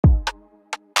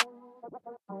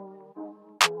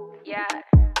Yeah.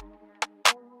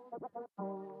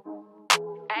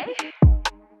 Hey.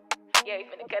 Yeah, we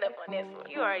finna cut up on this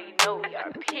one. You already know we are,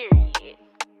 period.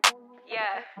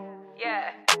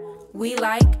 Yeah. We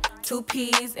like 2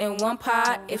 peas in 1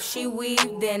 pot. If she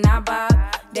weave, then I bob.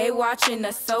 They watching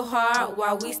us so hard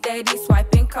while we steady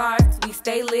swiping cards. We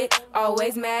stay lit,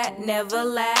 always mad, never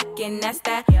lack. And that's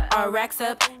that. Our racks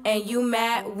up and you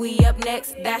mad. We up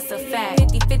next, that's a fact.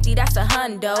 50-50, that's a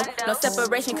hundo. No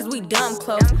separation cause we dumb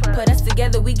close. Put us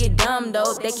together, we get dumb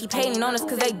though. They keep hating on us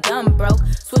cause they dumb broke.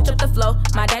 Switch up the flow,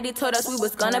 my daddy told us we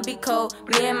was gonna be cold.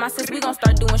 Me and my sis, we gon'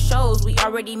 start doing shows. We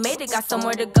already made it, got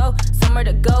somewhere to go.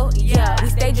 Yeah, we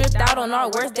stay dripped out on our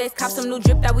worst days. Cop some new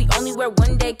drip that we only wear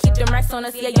one day. Keep them racks on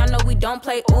us, yeah, y'all know we don't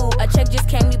play. Ooh, a check just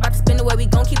came, we bout to spin away. We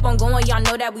gon' keep on going, y'all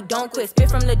know that we don't quit. Spit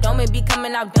from the dome and be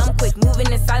coming out dumb quick.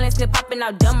 Moving in silence and popping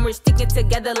out dumb rich. Sticking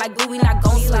together like glue, we not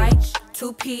gon' like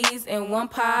 2 peas in 1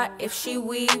 pot. If she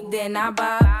weave, then I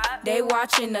bob. They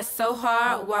watching us so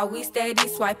hard while we steady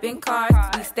swiping cards.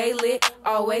 We stay lit,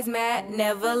 always mad,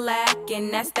 never lack.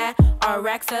 And that's that. Our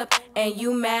racks up and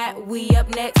you mad. We up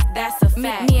next, that's a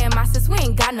fact. Me and my sis, we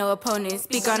ain't got no opponents.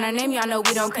 Speak on our name, y'all know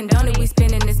we don't condone it. We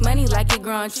spending this money like it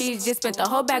growing cheese. Just spent the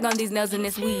whole bag on these nails and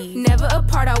this weed. Never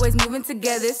apart, always moving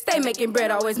together. Stay making bread,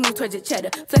 always move towards your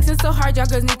cheddar. Flexing so hard, y'all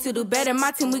girls need to do better.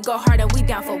 My team, we go hard and we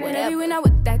down for whatever. We not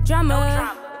with that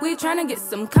drama. We tryna get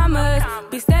some commas.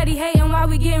 Be steady hating while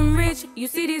we getting rich. You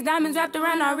see these diamonds wrapped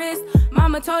around our wrist.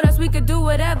 Mama told us we could do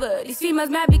whatever. These females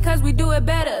mad because we do it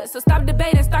better. So stop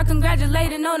debating, start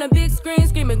congratulating on a big screen.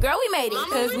 Screaming, girl, we made it.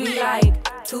 Cause we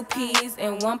like 2 peas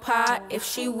in 1 pot. If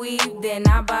she weave, then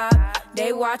I bob.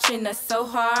 They watching us so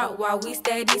hard while we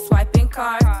steady swiping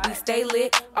cards. We stay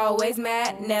lit, always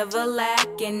mad, never lack.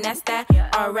 And that's that.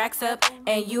 Our racks up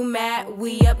and you mad.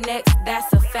 We up next,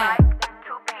 that's a fact.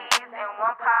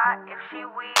 1 pot, if she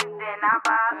weave, then I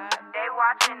bob. They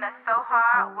watching us so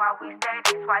hard while we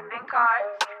steady swiping cards.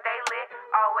 We stay lit,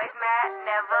 always mad,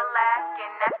 never lack,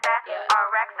 and that's that. Our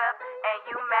racks up and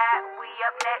you mad, we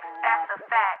up next, that's a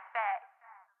fact.